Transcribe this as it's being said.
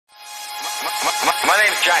My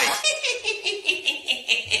name's Johnny.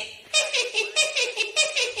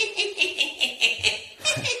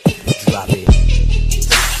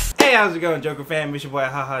 Hey, how's it going, Joker fam? It's your boy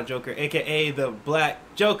Haha Joker, aka the Black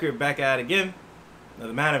Joker, back at it again.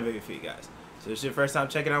 Another Madden video for you guys. So this is your first time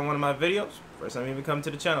checking out one of my videos, first time you even come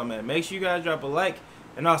to the channel, man. Make sure you guys drop a like,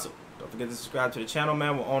 and also don't forget to subscribe to the channel,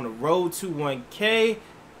 man. We're on the road to 1K.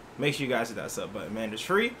 Make sure you guys hit that sub button, man. It's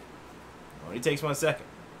free. It only takes 1 second.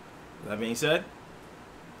 With that being said,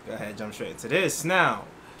 go ahead and jump straight into this. Now,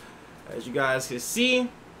 as you guys can see,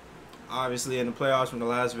 obviously in the playoffs from the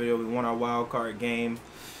last video, we won our wild card game.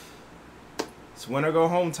 It's win or go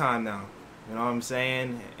home time now. You know what I'm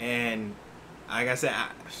saying? And like I said,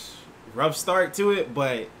 rough start to it,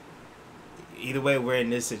 but either way, we're in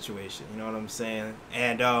this situation. You know what I'm saying?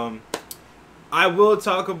 And I will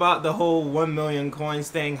talk about the whole 1 million coins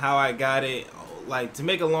thing, how I got it. Like, to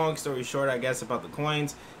make a long story short, I guess, about the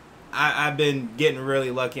coins, I've been getting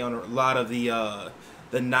really lucky on a lot of the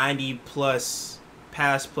 90+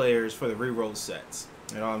 pass players for the reroll sets.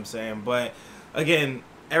 You know what I'm saying? But again,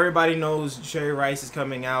 everybody knows Jerry Rice is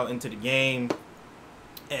coming out into the game,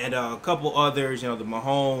 and a couple others. You know, the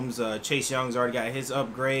Mahomes, Chase Young's already got his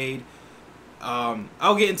upgrade.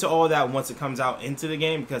 I'll get into all that once it comes out into the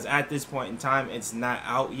game, because at this point in time, it's not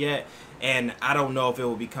out yet, and I don't know if it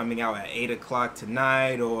will be coming out at 8 o'clock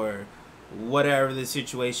tonight or whatever the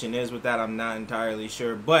situation is with that. I'm not entirely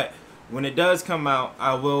sure, but when it does come out,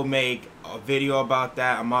 I will make a video about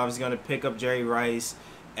that. I'm obviously going to pick up Jerry Rice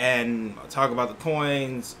and talk about the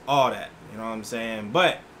coins, all that. You know what I'm saying?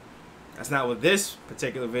 But that's not what this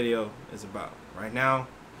particular video is about. Right now,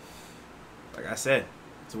 like I said,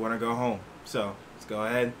 it's want to go home. So let's go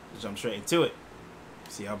ahead, jump straight into it.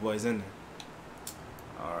 See how boys in there.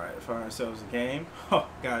 All right, find ourselves a game. Oh,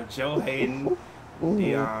 got Joe Hayden,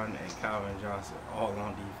 Dion, and Calvin Johnson all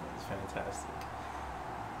on defense. Fantastic.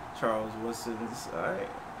 Charles Wilson's, all right.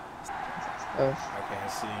 I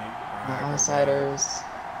can't see. Outsiders.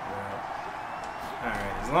 Yeah. All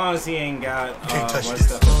right, as long as he ain't got much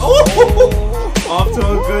stuff. Oh! Off to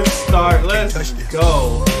a good start. Let's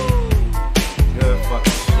go. Good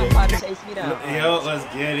fucking shit. Yo, let's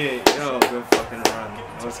get it. Yo, good fucking run.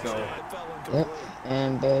 Let's go. Yep,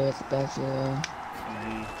 and back to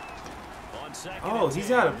Oh, he's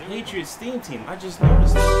got a Patriots theme team. I just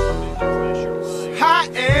noticed. Hot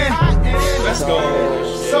and Let's go.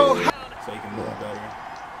 so hot. So he can move better.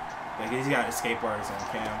 Like, he's got escape artists on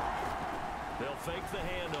cam. They'll fake the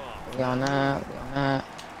handoff. we on that.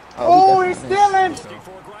 Oh, he's stealing.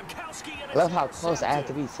 I love how close I have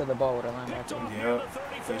to be to the ball with a linebacker. Yep.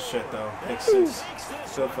 Good shit though. Pick 6.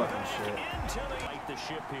 Still fucking shit. The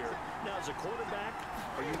ship here. Now, as a quarterback,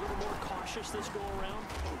 are you a little more cautious this go around?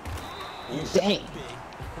 Dang.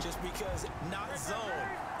 Just because not zone,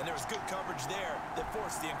 and there was good coverage there that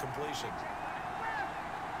forced the incompletion.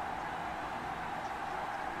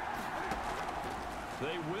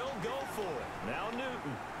 They will go for it. Now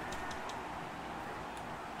Newton.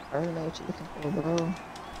 I don't know what you're looking for, bro.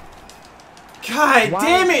 God Why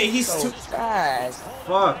damn is it! he He's so too fast.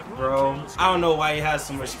 fuck, bro. I don't know why he has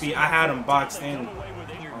so much speed. I had him boxed in.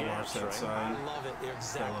 I'll watch that side. I love it. You're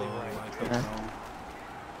exactly right.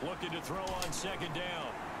 Looking to throw on second down.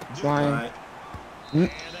 Trying. Right. And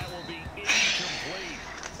that will be incomplete.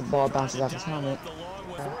 The ball bounces off his helmet.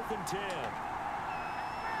 Fourth and 10.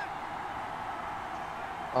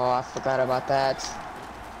 Oh, I forgot about that.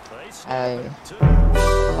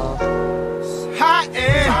 Hot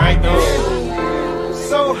and Alright though.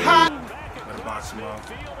 so hot. Better box him up.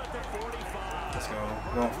 Let's go.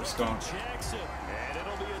 Going for skunk.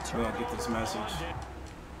 We're gonna get this message.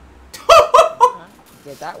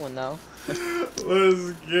 Get that one though.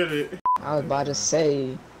 Let's get it. I was about to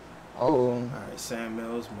say, Alright, Sam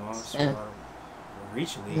Mills, Moss, Yeah.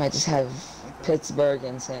 Reach we League. might just have Pittsburgh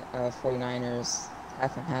and 49ers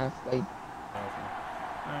half and half. Like,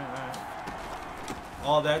 Alright.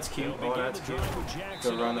 All that's cute. All that's cute.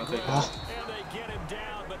 Good run up there. And they get him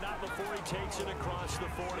down, but not before he takes it across the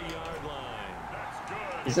 40-yard line.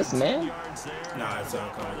 is this man? Nah, it's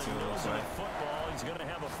coming too. Looks like. Football, he's going to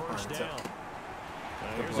have a first Alright, down.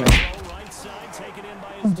 Good Right side taken in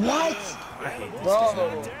by his What? I hate this Bro.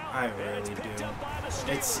 game. I really do.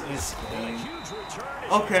 It's clean.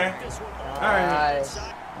 Okay. Alright.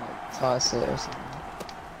 Toss it or something.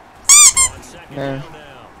 Yeah.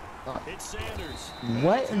 Yeah.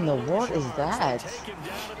 What in the world is that?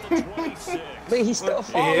 Wait, he's still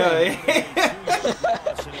falling. Yeah.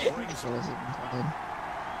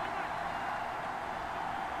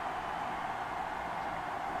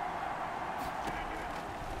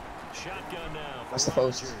 Shotgun now. What's the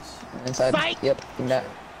post? Inside. Fight. Yep. That.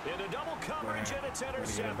 Into double coverage, and it's Let me get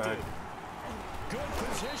it intercepted. back. Good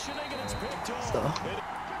positioning, and it's picked off. So.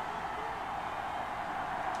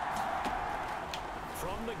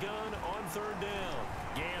 From the gun on third down.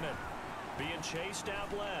 Gannon being chased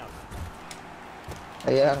out left.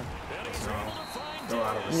 Yeah. And he's able to find Go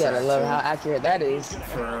out of Diggs. You gotta love how accurate that is.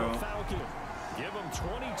 For real. Falcon. Give him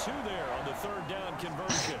 22 there on the third down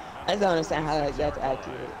conversion. I don't understand how that's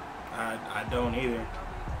accurate. I don't either.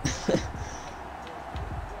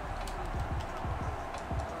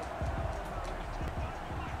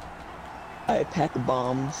 I pack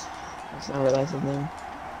bombs. That's not realize his name.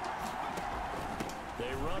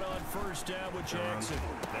 They run on first down with Jackson.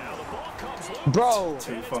 Now the ball comes loose. Bro.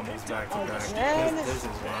 2 fumbles back to back. Again? This is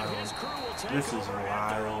And his wild. crew will take This is over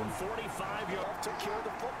after wild. 45 yards. Took care of the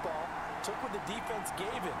football. Took what the defense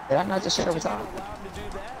gave him. Did I not just shut over top? Allow them to do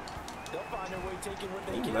that. They'll find their way taking what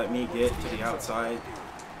they You can. let me get to the outside.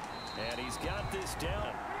 And he's got this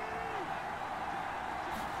down.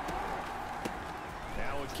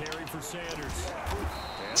 Now a carry for Sanders.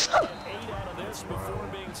 And 8 out of this before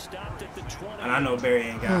being stopped at the 20. And I know Barry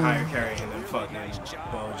ain't got higher carrying than fucking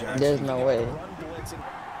Bo Jackson. There's no way. Run blitz and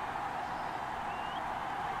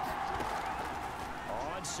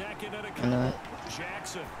On second and a I know it. couple.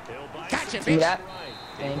 Jackson. He'll buy Gotcha, some bitch. That- right.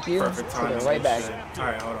 Thank you. Perfect Put timing. it right back.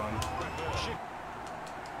 Alright, hold on.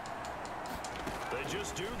 They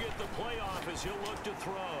just do get the playoff as he'll look to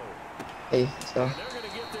throw. Hey, so. And they're going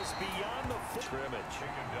to get this beyond the foot. Scrimmage.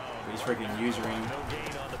 He's freaking using. No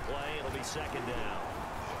gain on the play. It'll be second down.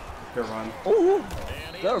 Good run. Ooh.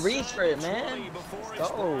 And Go inside reach for it, the man. 20 before Let's it's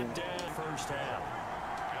go. brought down first half.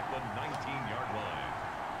 At the 19-yard line.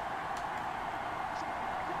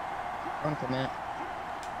 Run for Matt.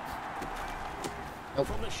 Nope.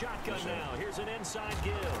 From the shotgun now. Here's an inside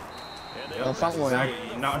give. And Don't fight one.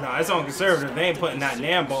 Exactly. No, it's on conservative. They ain't putting that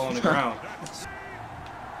damn ball on the ground.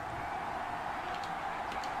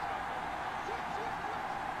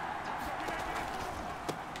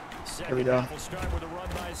 Here we go. We'll start with a run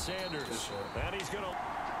by Sanders. Good shot. And he's going to...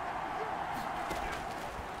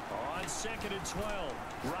 On second and 12,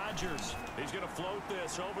 Rodgers. He's going to float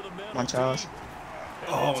this over the middle. Come on, Charles.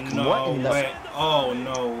 Oh, What no in the- way. Oh,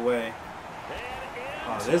 no way.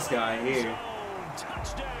 Oh, this guy here.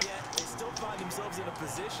 Touchdown. yet they still find themselves in a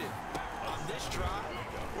position on this drive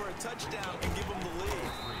where a touchdown can give them the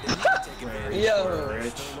lead. They need to take advantage. Yo.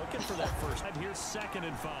 Rich. They're looking for that first. And here's second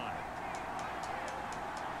and 5.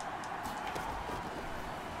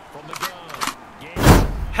 From the gun.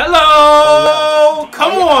 Hello!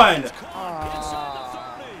 Come on! Let's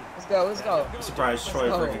go, let's go. I'm surprised Troy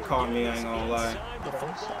freaking caught me, I ain't gonna lie.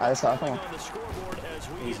 Alright, let's go. Come on.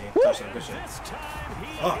 Easy. Touchdown, good shit.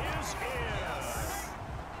 Oh.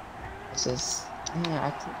 It's just, yeah, I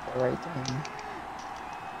clicked the right thing.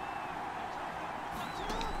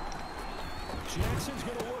 Jackson's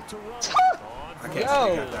going to look to run. I can't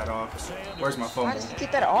Yo. get that off. Where's my How fumble? did you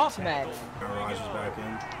get that off, Madden? Aaron Rodgers back in.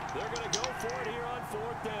 They're going to go for it here on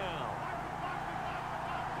fourth down.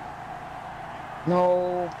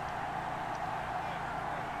 No.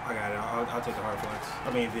 I got it. I'll take the hard flex. I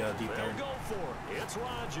mean, the deep They'll third. go for it. It's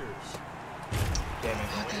Rodgers. Damn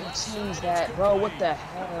it. Change that, bro. What the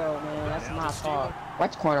hell, man? That's my fault.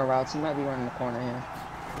 Watch corner routes. He might be running the corner here.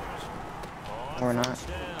 On Or not. first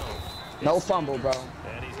down. No fumble, bro.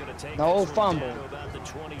 And he's going to take No this one fumble. down to about the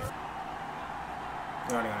 20. They're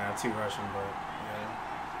only gonna have 2 rushing, but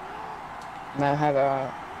yeah. Might have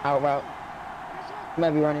a out route.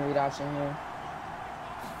 Might be running read option here.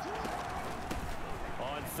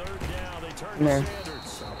 On third down, they turn Yeah. to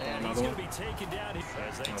Sanders. And he's Another going to one? be taken down here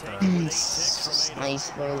as they take Okay. it with 8 ticks remaining. Nice,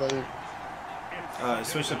 very late.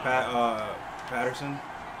 Switch to Patterson. I'll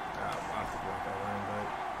have to block that line,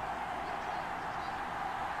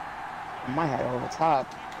 I might have it over top.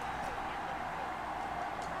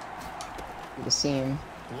 You can see him.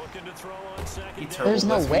 Looking to throw on second He down. There's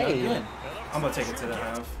no turbo blitz me way. again. I'm gonna take it to the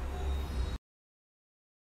half.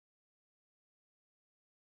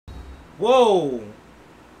 Whoa!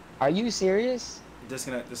 Are you serious?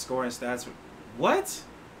 Disconnect the score and stats. What?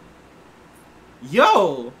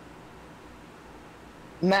 Yo!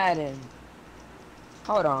 Madden.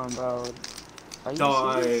 Hold on, bro. Are you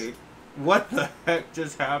Dog, serious? what the heck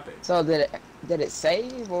just happened? So did it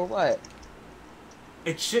save or what?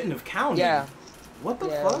 It shouldn't have counted. Yeah. What the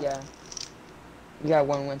Yeah, fuck? yeah. We got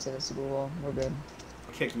one win to the Super Bowl. We're good.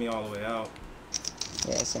 Kicked me all the way out.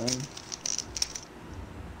 Yeah, same.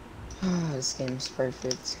 This game's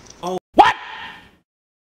perfect. What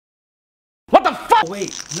the fuck? Oh,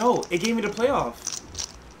 wait, no, it gave me the playoff.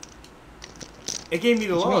 It gave me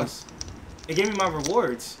the What you mean? loss. It gave me my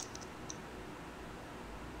rewards.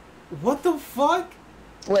 What the fuck?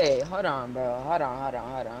 Wait, hold on, bro.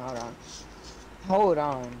 Hold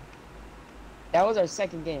on. That was our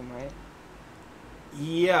second game, right?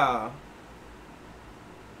 Yeah.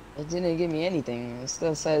 It didn't give me anything. It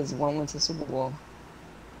still says one went to Super Bowl.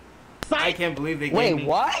 I can't believe they gave Wait, me.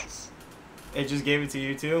 what? It just gave it to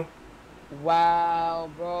you too? Wow,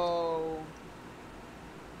 bro.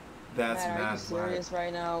 That's Man, are you mad serious whack.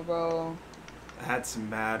 right now, bro? That's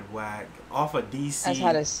mad whack. Off of DC. That's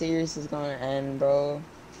how the series is gonna end, bro.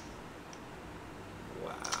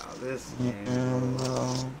 Wow, this game.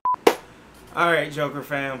 Bro. Alright, Joker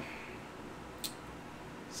fam.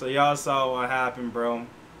 So y'all saw what happened, bro.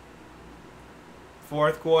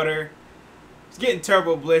 Fourth quarter. It's getting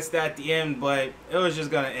turbo blitzed at the end, but it was just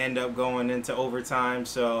going to end up going into overtime.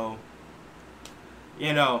 So,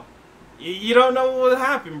 you know, you don't know what would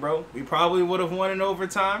happen, bro. We probably would have won in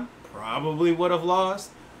overtime. Probably would have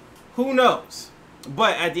lost. Who knows?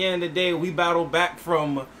 But at the end of the day, we battled back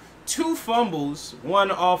from 2 fumbles. One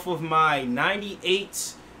off of my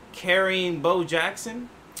 98 carrying Bo Jackson.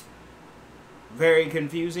 Very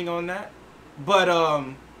confusing on that. But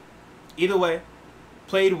either way,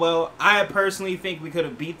 played well. I personally think we could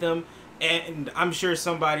have beat them. And I'm sure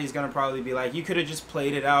somebody's going to probably be like, you could have just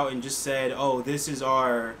played it out and just said, oh, this is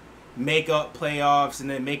our make-up playoffs and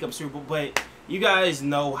then make-up Super Bowl. But you guys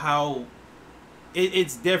know how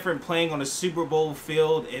it's different playing on a Super Bowl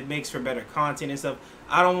field. It makes for better content and stuff.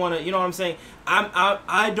 I don't want to, you know what I'm saying?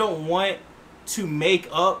 I don't want to make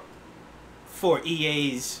up for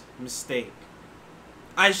EA's mistake.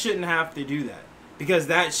 I shouldn't have to do that because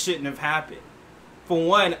that shouldn't have happened. For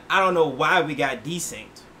one, I don't know why we got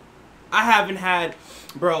desynced. I haven't had,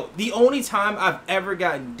 bro, the only time I've ever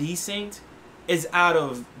gotten desynced is out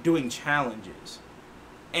of doing challenges.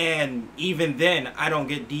 And even then, I don't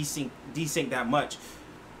get desynced that much.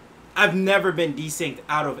 I've never been desynced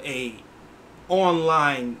out of a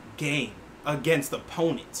online game against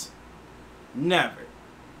opponents. Never.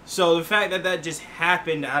 So the fact that that just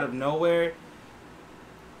happened out of nowhere,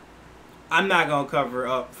 I'm not going to cover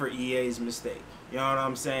up for EA's mistake. You know what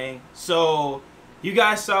I'm saying? So you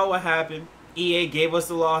guys saw what happened. EA gave us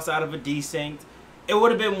the loss out of a desync. It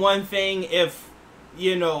would have been one thing if,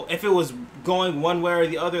 you know, if it was going one way or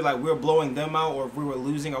the other, like we were blowing them out or if we were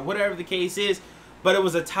losing or whatever the case is. But it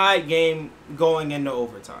was a tied game going into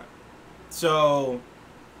overtime. So,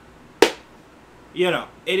 you know,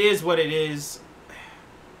 it is what it is.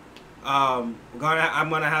 I'm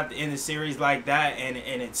gonna have to end the series like that, and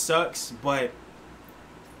it sucks. But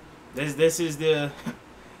this is the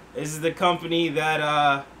this is the company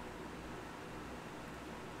that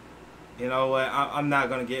you know what, I'm not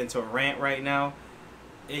gonna get into a rant right now.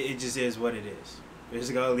 It just is what it is. We're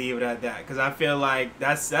just gonna leave it at that because I feel like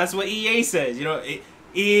that's what EA says. You know, it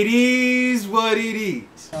is what it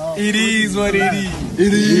is. It is what it is.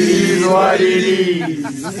 It is what it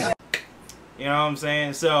is. You know what I'm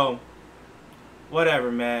saying? So,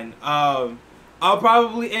 whatever, man. I'll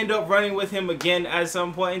probably end up running with him again at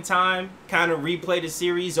some point in time. Kind of replay the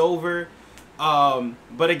series over.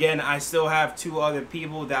 But again, I still have 2 other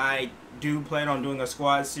people that I do plan on doing a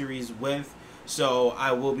squad series with. So,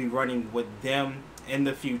 I will be running with them in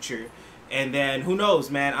the future. And then, who knows,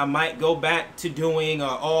 man. I might go back to doing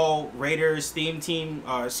all Raiders theme team,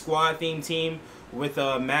 squad theme team with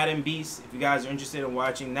Madden Beast. If you guys are interested in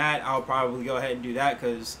watching that, I'll probably go ahead and do that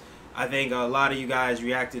because I think a lot of you guys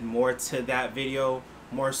reacted more to that video,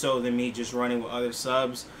 more so than me just running with other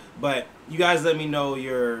subs. But you guys let me know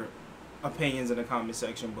your opinions in the comment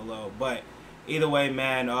section below. But either way,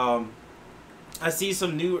 man, I see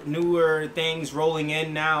some newer things rolling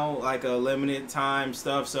in now, like a limited time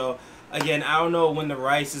stuff. So again, I don't know when the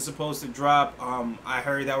rice is supposed to drop. I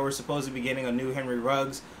heard that we're supposed to be getting a new Henry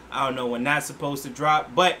Ruggs. I don't know when that's supposed to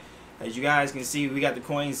drop, but as you guys can see, we got the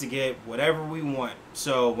coins to get whatever we want.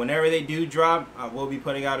 So whenever they do drop, I will be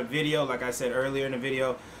putting out a video. Like I said earlier in the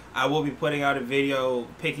video, I will be putting out a video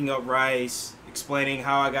picking up rice, explaining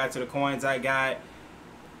how I got to the coins I got,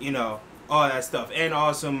 you know, all that stuff. And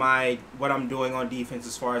also what I'm doing on defense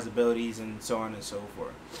as far as abilities and so on and so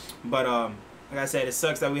forth. But like I said, it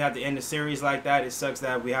sucks that we have to end the series like that. It sucks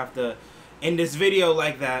that we have to end this video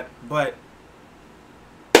like that. But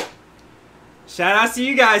shout out to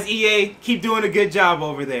you guys, EA. Keep doing a good job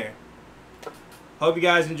over there. Hope you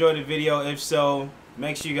guys enjoyed the video. If so,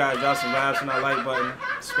 make sure you guys drop some vibes on that like button.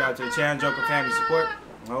 Subscribe to the channel. Joker family support.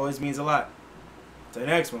 It always means a lot. Till the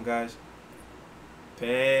next one, guys.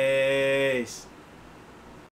 Peace.